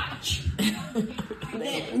that crotch.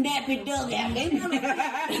 That nappy dugout. They want to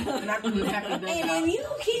and then you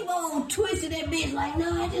keep on twisting that bitch like,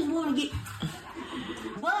 no, I just want to get...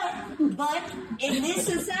 But in this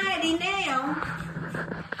society now,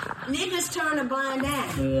 niggas turn a blind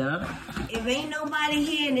eye. Yeah. If ain't nobody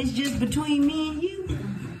here and it's just between me and you,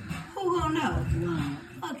 who gonna know?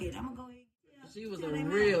 Fuck it, I'm gonna go ahead. She was a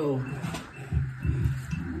real...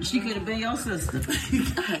 She could have been your sister.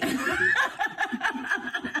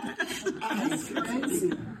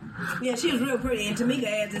 Yeah, she was real pretty. And Tamika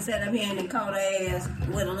had to sit up here and caught her ass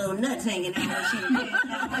with a little nuts hanging out when she was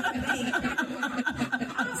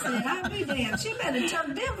I said, I'll be damned. She better tuck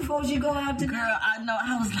them before she go out to... Girl, I know.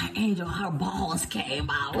 I was like, Angel, her balls came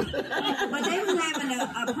out. But they was having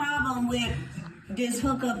a problem with this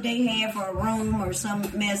hookup they had for a room or some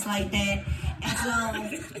mess like that. And so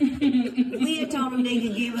we had told them they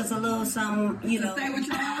could give us a little something, you know, Stay with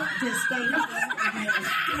y'all? to stay with us.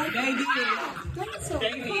 They did.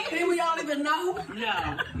 Did we all even know? No.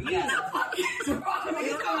 Yeah. Yeah,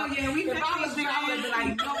 we could always be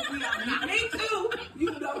like, no, we are not. Me too.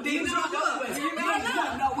 You know, we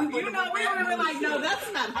were like, no,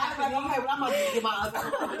 that's not happening. Okay, well, I'm going to get my other.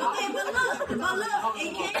 Okay, but look,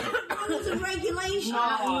 it came with rules and regulations.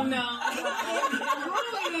 No.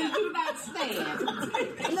 Really do not stand.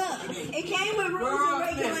 Look, it came with rules and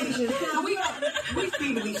regulations. We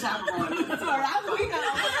seem to be chaperones. Sorry, we know.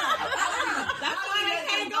 That's why they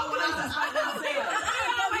can't go with us.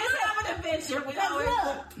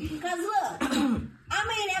 Because look, I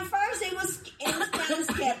mean, at first it was kind of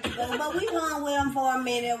skeptical, but we hung with them for a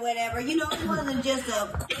minute, whatever. You know, it wasn't just a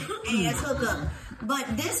ass hookup.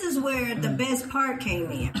 But this is where the best part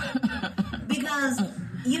came in. Because,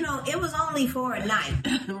 you know, it was only for a night.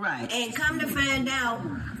 Right. And come to find out,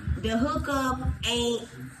 the hookup ain't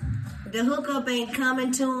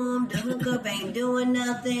coming to them. The hookup ain't doing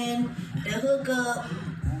nothing. The hookup,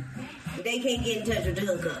 they can't get in touch with the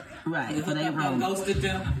hookup. Right, for their room. Ghosted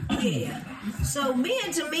them. Yeah. So me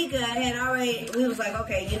and Tamika we was like,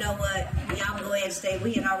 okay, you know what? Y'all can go ahead and stay.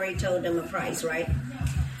 We had already told them a price, right?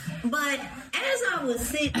 But as I was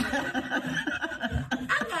sitting,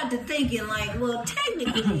 I got to thinking like, well,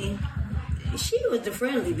 technically, She was the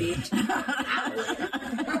friendly bitch. I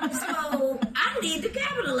wasn't. So I need to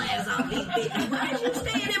capitalize on these bitches. Why is you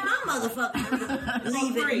staying in my motherfucker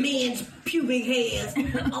leaving men's pubic hairs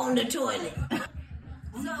on the toilet?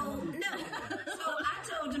 So, no. So I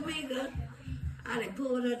told Jamaica, I done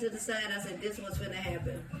pulled her to the side. I said, this what's finna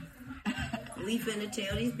happen. We finna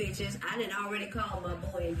tell these bitches. I done already called my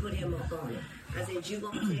boy and put him up on it. I said, you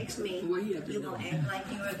gonna text me. You gonna act like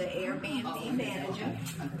you're the Airbnb manager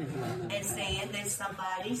and saying that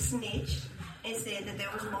somebody snitched and said that there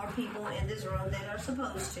was more people in this room than are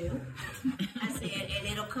supposed to. I said, and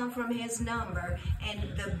it'll come from his number.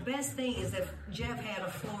 And the best thing is that Jeff had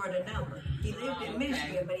a Florida number. He lived in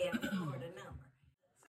Michigan, but he had a Florida number.